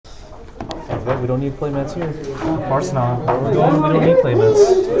Yeah, we don't need playmats here. Of course not. We don't need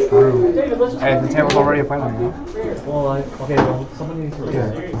playmats. True. Hey, the table's already a playmat, you know? Well, okay, well, somebody needs to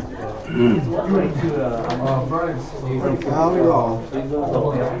repair. How we roll?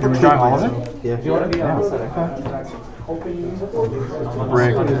 You're trying all of it? Yeah. Do you want to be on the side?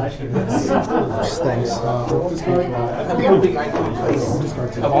 Brick. Thanks.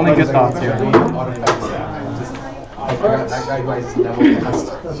 Only good thoughts here. That guy never passed.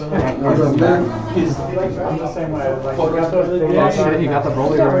 Oh shit, he got the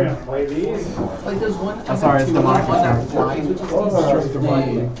roller. Like there's one. I'm sorry, it's the one monster. that flies, which is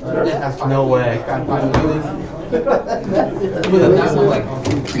No way. But that one like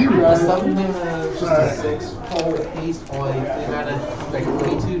something just a 6-hole pace or they got a like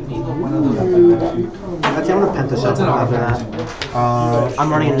 22. Neither one of those. Actually, I'm gonna penta shuffle after that. I'm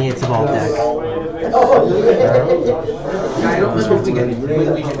running an EX Evolve deck. Yeah, I don't remember to get it.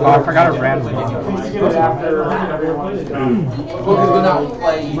 Oh, I forgot a random. Because we're not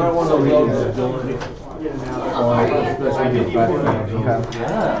like Okay. I'm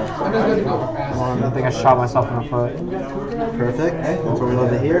just gonna go fast. I think I shot myself in the foot. Perfect. That's what we love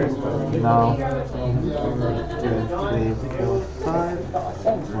to hear. No. 2, 3, 4, 5.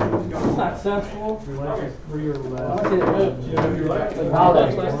 That's not sensible.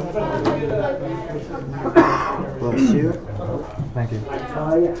 Love you. Thank you.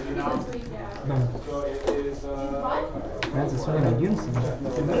 Man's is swinging in unison.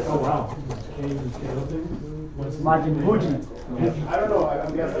 Oh wow. Like in Fuji.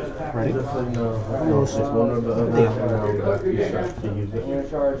 Ready? Oh shit.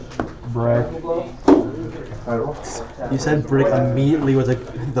 Break. You said brick immediately was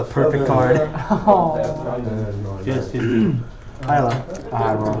the perfect card. Hyla.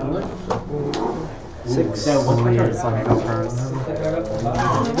 I roll. 6. Weird, so I go first.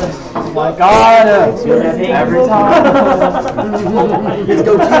 Oh my god! Every time! It's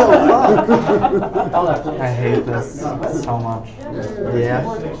Gotito. I hate this so much. Yeah.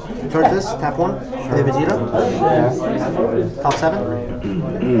 Charge this. Tap 1. Play Vegeta. Yeah. Top 7.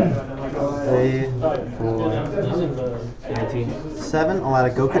 3, 4, 19. 7. I'll add a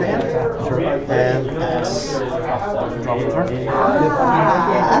Goku to hand. Sure. And pass. Drop the turn.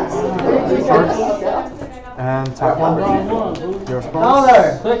 Charge. And tap 1. Your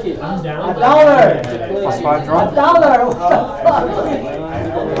response. Click it. $1. +5 draw.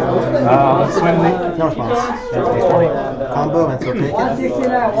 Swing lead. No response. That's 20. Combo and still take it.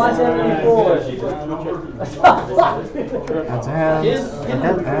 169, That's a hand.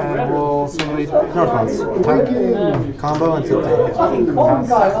 And we'll swing lead. No response. Combo and still take it.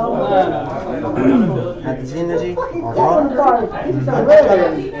 Add the Z energy. I'll draw.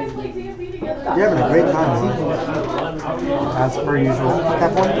 You're having a great time, man. As per usual.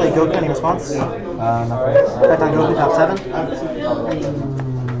 Tap 1, play Goku, any response? Nothing. Tap on Goku, top 7.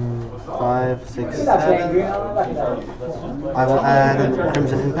 5, 6, 7. I will add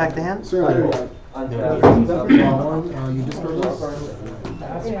Crimson Impact to hand.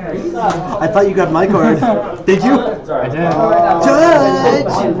 I thought you got my card. Did you? I did. Judge!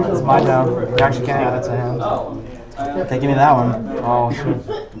 It's mine now. You actually can't add it to hand. Okay, give me that one. Oh, shit.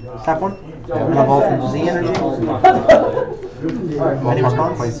 Tap 1. And evolve from Z energy. Any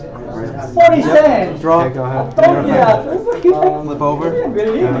response? 40 cents. Draw. Okay, go ahead. Flip over.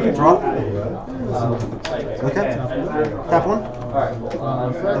 Draw. Okay. Tap 1.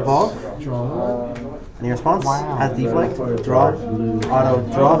 Evolve. Any response? Wow. Has deflect. Draw. Auto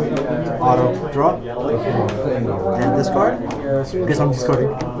draw. Auto draw. And discard. Guess I'm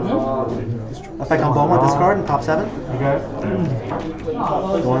discarding. Effect on Bulma, discard and top 7. Okay.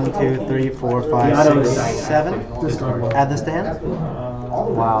 1, 2, 3, 4, 5, 6, 7. Add this to hand.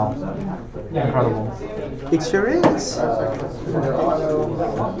 Wow. Incredible. It sure is.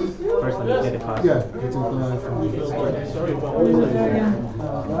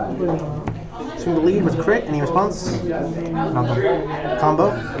 Swing the lead with crit. Any response? Nothing.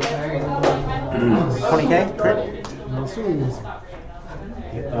 Combo. 20k crit.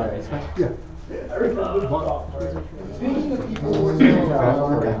 Okay.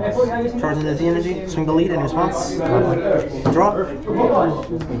 Charge into the energy. Swing the lead. Any response? Draw.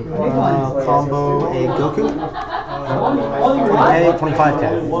 Combo a Goku. 20k, 25k.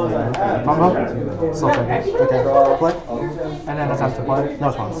 Combo? Still take it. Okay. Play. And then attempt to play. No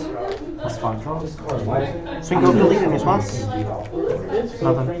response. That's fine. Draw. Swing Goku lead. Any response?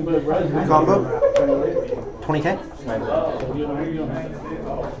 Nothing. Combo. 20k.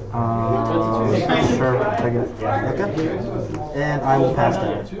 Sure. Take it. Okay. And I will pass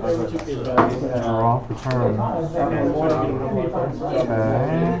that. Draw. Return.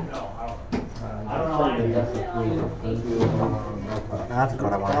 Okay. That's the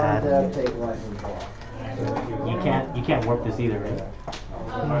card I want to add. You can't warp this either, right?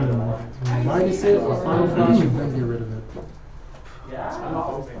 Minus it or final flash and then get rid of it.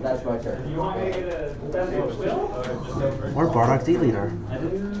 That's my turn. Or Bardock D-Leader.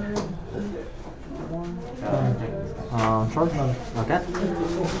 Charge. Okay.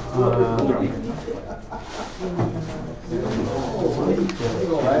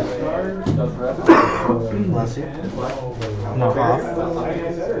 Bless you. No. Off.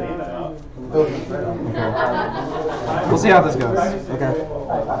 Okay. We'll see how this goes. Okay.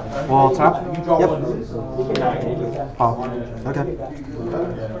 We'll tap. Yep. Pop. Okay.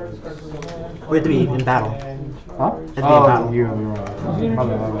 We have to be in battle. Huh? It'd be in battle. You're right. My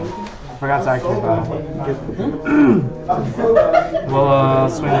bad. Forgot to activate battle. We'll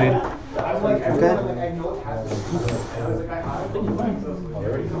swing lead. Okay.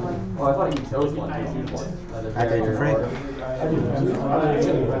 Oh, I thought you chose one. Activate your free.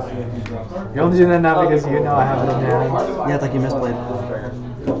 You're only doing that now because you know I have it in hand. Yeah, it's like you misplayed.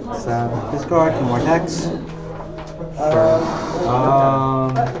 So, Discard, 2 more decks.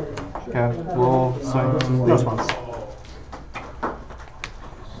 okay, we'll swing. No response.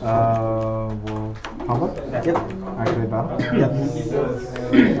 We'll combo. Yep. Activate battle. Yep.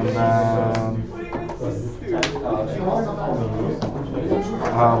 And then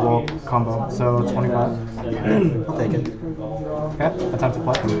we'll combo. So 25. I'll take it. Okay, attempt to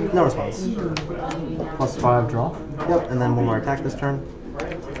play. No response. Plus 5 draw. Yep, and then 1 more attack this turn.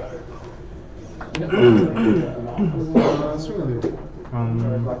 Swing leader.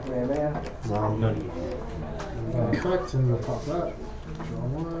 So, Effect and we'll pop that. Draw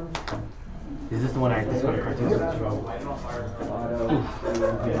one. Is this the one I discarded cartoons?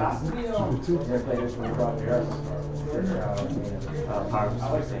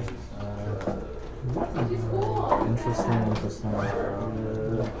 Interesting.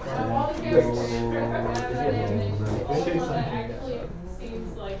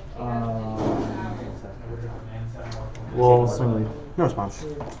 We'll swing lead. no response.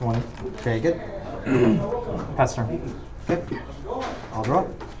 20. Okay, good. Pass turn. Okay. I'll draw.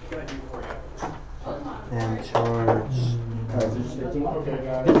 And charge.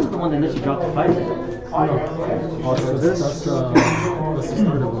 This is the one that lets you drop the 5. Also this. That's the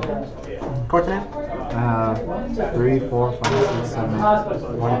starter one. Court name? 3, 4, 5, 6,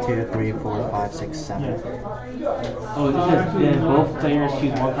 7. 1, 2, 3, 4, 5, 6, 7. Oh, this is then both players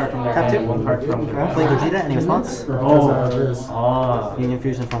choose one card from their Tap hand two. and one card from their Play Gogeta, any response? Because this. Ah. Union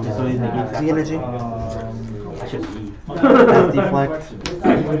Fusion from So these negate Z Energy. I should leave. Deflect.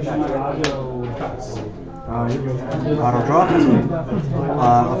 You're good. Auto draw.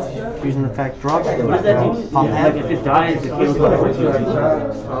 Fusion effect drop. What does that do? Pump Like head. if it dies, it kills whatever it's using.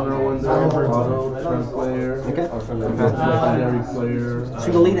 Okay. Secondary player.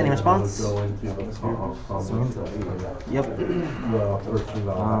 Single lead, any response? Go into the Yep. well, first you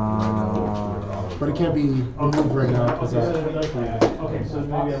But it can't be removed right now because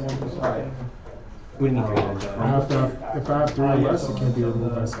We need to. I have to have, if I have 3 or less, it can't be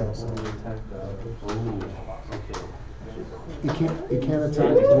removed by spell. So it can't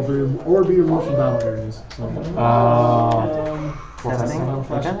attack or be removed from battle areas. So Testing.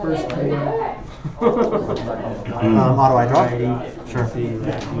 Okay. first pain. Auto I draw. Sure.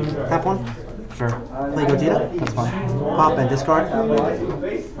 Tap 1. Sure. Play Gogeta. That's fine. Pop and discard.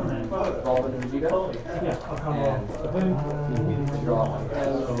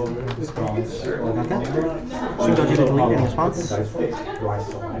 Okay. Shoot Gogeta delete, any response?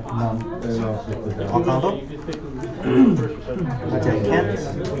 None. All combo. Okay, can't.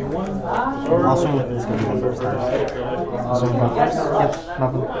 I'll swing with this Gogeta first. I'll swing with first. Yep.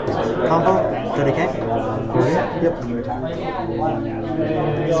 Nothing. Combo. 30k. 30? Yep.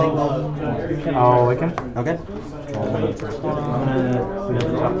 Single. I'll awaken. Okay. It's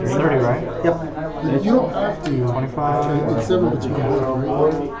 30, right? Yep. You don't have to. 25. It's 7, but you can do it, right?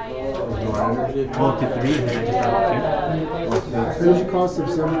 Well, to 3, and then I just got Energy cost of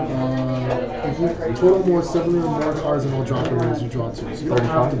 7. If you total more 7 or more cards and all drop areas, you draw 2. So you don't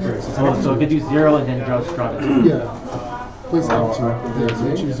have to play. 2. So it could do 0 and then draw 2. Yeah. Place out 2. Yeah, so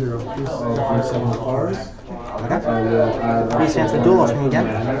you choose 0. There's definitely 7 cards. Okay. Three stands for duel, I'll swing again.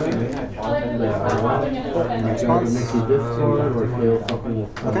 Response.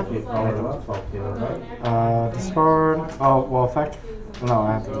 Okay. Discard. Oh, well, effect. No,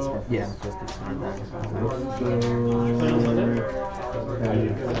 I have to discard. Yeah, just discard that.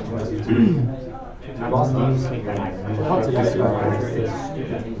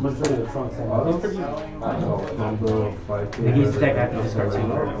 What's a discard? Combo, 5K. He's deck after discard too.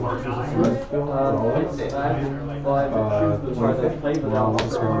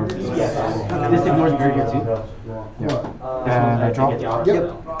 This ignores Burger too. Yeah. And I draw. Yep.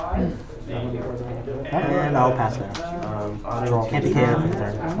 And I'll pass that. Draw. Can't be KO for the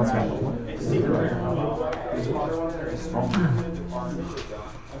turn. That's fine. Let's see.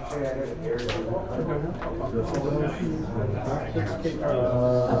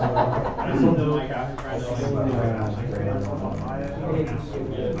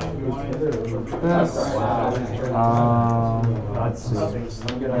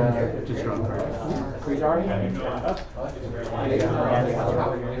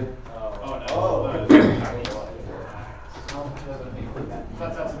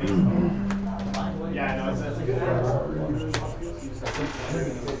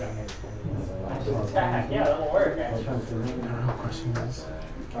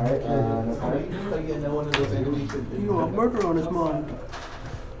 You have murder on his mind.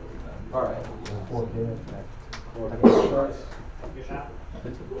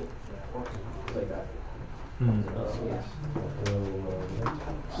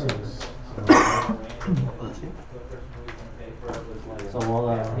 So we'll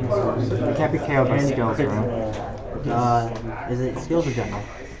It can't be KO'd by skills, right? Is it skills or general?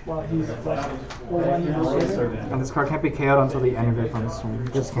 And this card can't be KO'd until the end of your opponent's turn.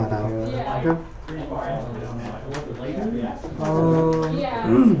 Just flat out. Okay.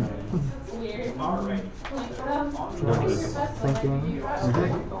 Thinking.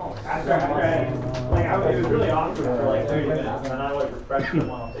 Like, it was really awkward for like 30 minutes, and I like refreshed them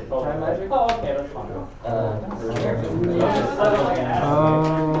while they told me. Oh, okay, that's fine.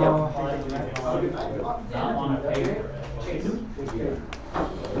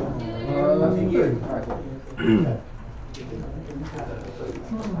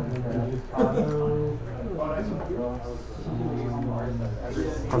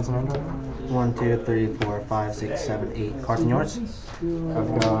 Cards in hand. 1, 2, 3, 4, 5, 6, 7, 8. Cards in yours?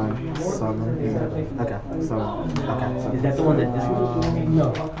 I've got 7. Okay. 7. Okay. Is that the one that this one? No.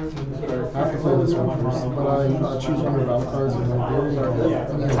 I have to play this one first, but I choose one of our cards and then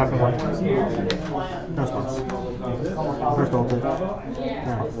do second one. No response. First roll, please.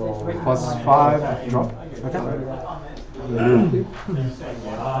 Yeah. Plus 5, draw. Okay.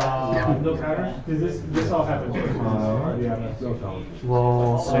 No counter? Because this all happened.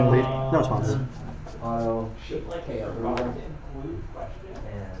 We'll swing lead. No response.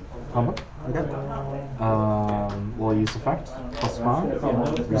 Combo. Okay. We'll use effect. Plus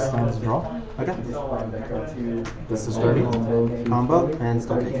 5. Response, draw. Okay. This is 30. Combo and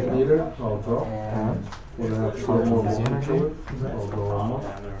still take it. Later, I'll draw. And Short more easy energy. I'll go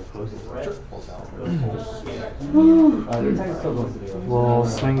We'll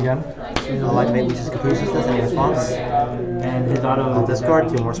swing again. I'd like to make Lucius Capuchis. Does any response? And his auto. I'll discard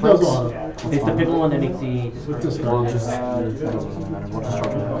 2 more swings. It's the pickle one that makes the. We'll just charge it.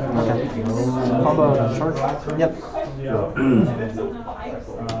 Okay. Combo and charge. Yep. And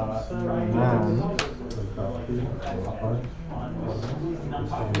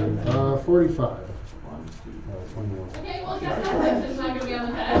then 45. Okay, well, guess what? It's not going to be on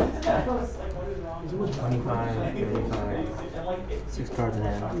the test. 25, 35. 6 cards in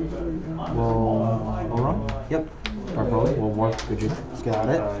hand. We'll run. Yep. We'll work the G. Got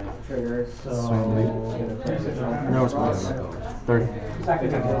it. Swing lead. No response. 30.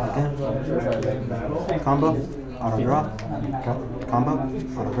 Okay. Combo. Auto draw. Okay. Combo.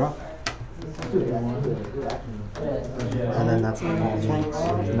 Auto draw. And then that's all swings.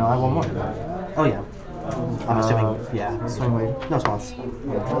 No, I have one more. Oh yeah. I'm assuming, yeah. Swing lead. No response.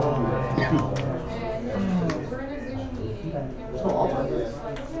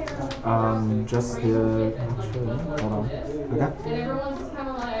 Just the. Actually, hold on. Okay. And everyone's just kind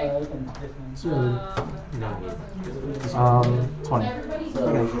of like, 20. everybody's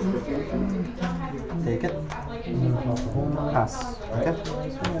Okay. Take it. Pass. Okay.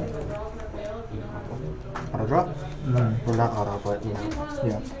 Auto draw? Well, not auto, but you know.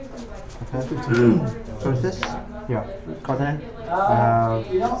 Yeah. Okay. So is this? Yeah. Card in hand?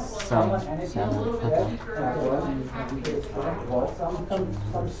 7. 7. Okay.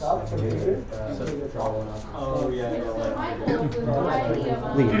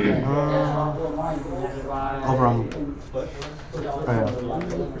 Lead. Over on. Oh, yeah.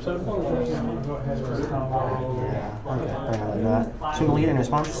 Yeah. Okay. That. Single lead in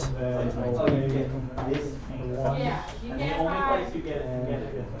response? yeah, you get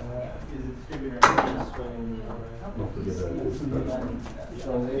Don't forget that.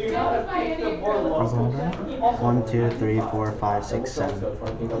 One, two, three, four, five, six, seven. 7?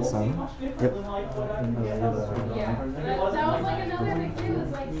 Yep. Yeah, that was like another big thing,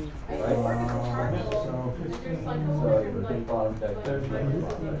 was like, I work at the charcoal, there's like a whole different,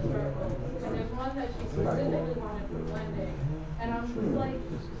 like, and there's one that she specifically wanted for blending, and I was just like,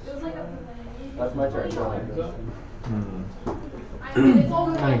 it was like a blend. That's my turn. I mean, it's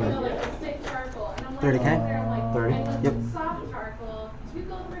almost like, like a thick charcoal, and I'm like, 30K? I'm like, 30? and Yep. the soft charcoal, you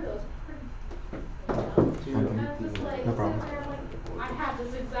go through those pretty, and I'm just like, No problem. sitting there, like, I have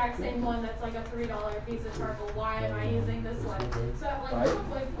this exact same one that's like a $3 piece of charcoal, why am I using this one? So at like a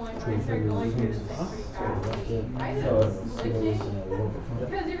quick point where I start going through this thing pretty fast, I just switching,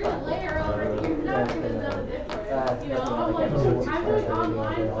 because you're gonna layer over, you're not gonna know the difference, you know, I'm like, I'm doing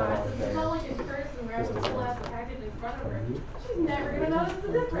online classes, it's not like in person where I would still have the package in front of her, she's never gonna notice the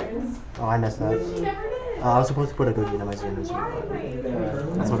difference. Oh, I missed that. She never did. I was supposed to put a Gotenks in my Xenos. Why am I using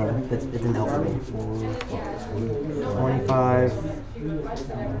this? That's whatever. It didn't help for me. 25.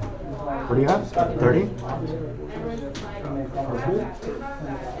 What do you have? 30?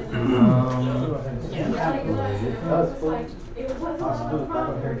 It wasn't all the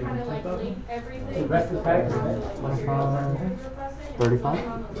problem, kind of like link everything. 35?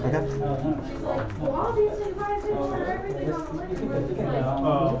 Okay. She's like, well, obviously, why is it for everything on the list?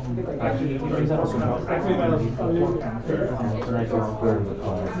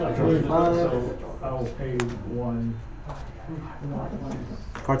 I will pay one.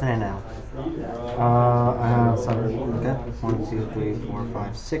 Cards in hand now. I have 7. Okay. 1, 2, 3, 4,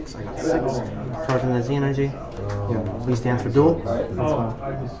 5, 6. I got 6. Cards in the Z energy. Yeah. Please stand for duel. Oh,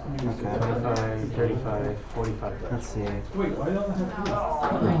 I just. Okay. 25, 35, 45. Let's see. Wait, why don't I have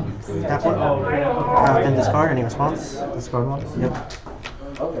Tap one. And discard. Any response? Discard one? Yep.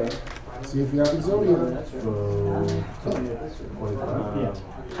 Okay. See if you have Exodia. Okay.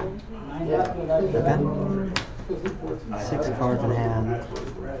 6 cards in hand.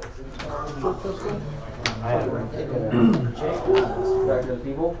 Director of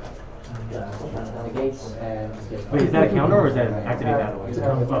people. Negates and. Wait, is that a counter or is that an activate battle? It's a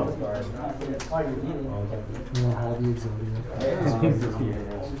counter. You don't have the Exodia.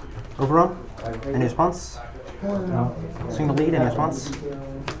 Overrun. Any response? No. Swing the lead. Any response?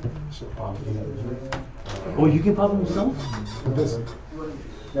 Oh, you can pop him yourself? But this,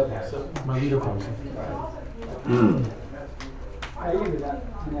 my leader comes.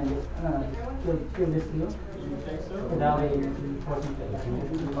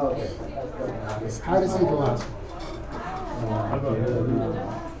 How does he go last?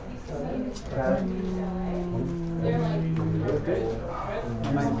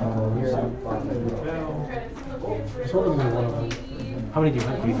 It's only one of them. How many do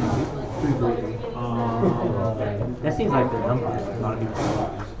you have? 3? 3 great. That seems like the number. Not a big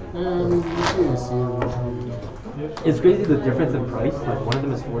You see. It's crazy the difference in price. Like one of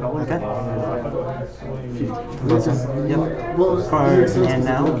them is $4. Okay. This is, Yep. well, Cards in hand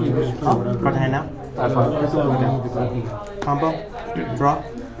now. Whatever. Cards in hand now. That's fine. That's all we need to go. Combo. Draw.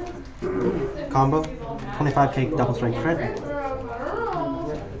 Combo. 25K double strike crit.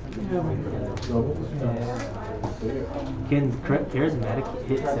 Can charismatic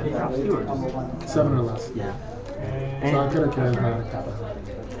hit 7 drops too or just 7 or less. Yeah. So I could have charismatic.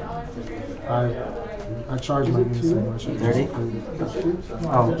 I charge my unit so much. 30.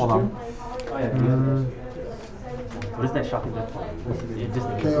 Oh, hold on. What is that shocking death for? It just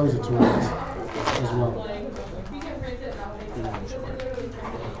KO's a 2 as well.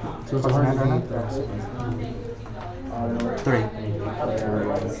 So it's a hard to beat. 3.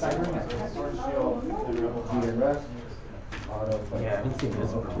 Yeah, I didn't see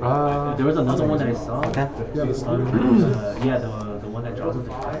this one. There was another one that I saw. Okay. Yeah, the starter. Yeah, the one that draws into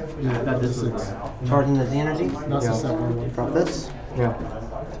 5. Yeah, I thought this was 6. Charging the Z energy. That's the second one. Drop this. Yeah.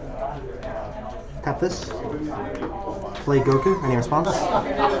 Tap this. Play Goku. Any response?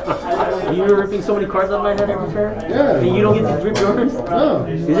 You're ripping so many cards out of my head every turn? Yeah. And you don't get to rip yours? No.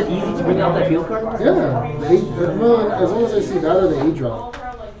 Is it easy to bring out that field card? Yeah. Well, as long as I see that or the 8 drop.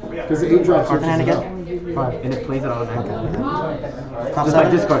 Because the 8 drop Card in hand switches it again. 5. And it plays it automatically. Top Just like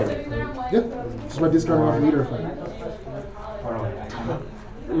 7. discarding. up. Yep. Just by discarding off leader effect.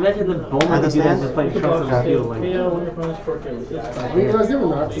 Imagine the bowman could do that and just play trunks on the field. Like, I mean, you guys never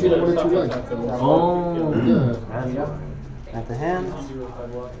know. I have to see what one or 2 like. oh, Yeah. At the hand.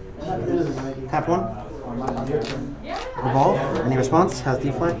 Tap 1. Revolve. Any response? Has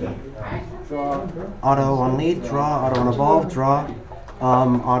deflect. Auto on lead. Draw. Auto on evolve. Draw.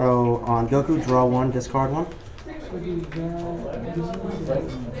 Auto on Goku. Draw 1. Discard 1.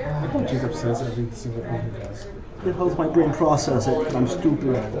 Jacob says every single thing he does. It helps my brain process it, 'cause I'm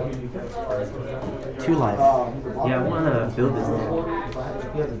stupid. 2 life. Yeah, I want to build this thing.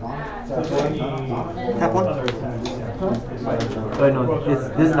 Tap 1. Oh, no,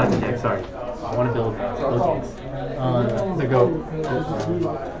 this is not the deck, sorry. I want to build Gotenks. The goat.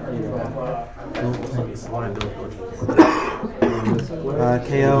 I want to build Gotenks.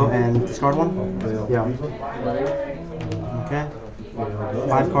 KO and discard 1. Yeah. Okay.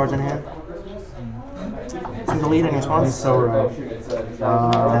 5 cards in hand. Swing the lead in response. So right.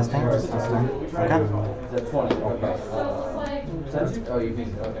 Testing. Okay.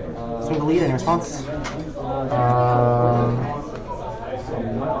 Swing the lead in response.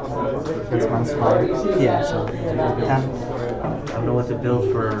 That's my spot. Yeah, so 10. I don't know what to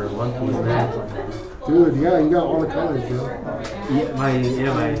build for One Piece, man. Dude, yeah, you got all the colors, bro. Yeah,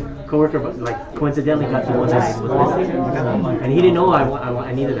 my coworker like coincidentally got the one that was missing, and he didn't know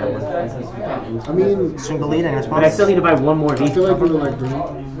I needed that one. I mean, Swing the lead in response. But I still need to buy one more of I these. feel like we were like green.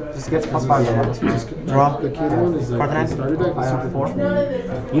 Just gets +5 damage. Draw. The kid one is like Card the hand. starter deck. Is super 4.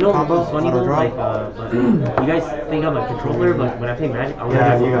 You know Combo, what's funny auto though? draw. Like, but you guys think I'm a controller, but when I play Magic, I Yeah,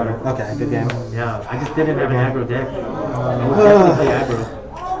 want you to got it. Okay, good game. Yeah, I just didn't have an aggro deck. I would definitely play aggro.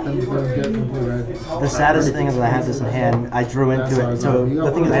 The saddest thing is that I had this in hand. I drew into it. So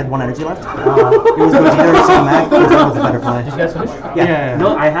the thing is, I had 1 energy left. It was either some mag or it was a better play. Yeah.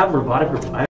 No, I have robotic.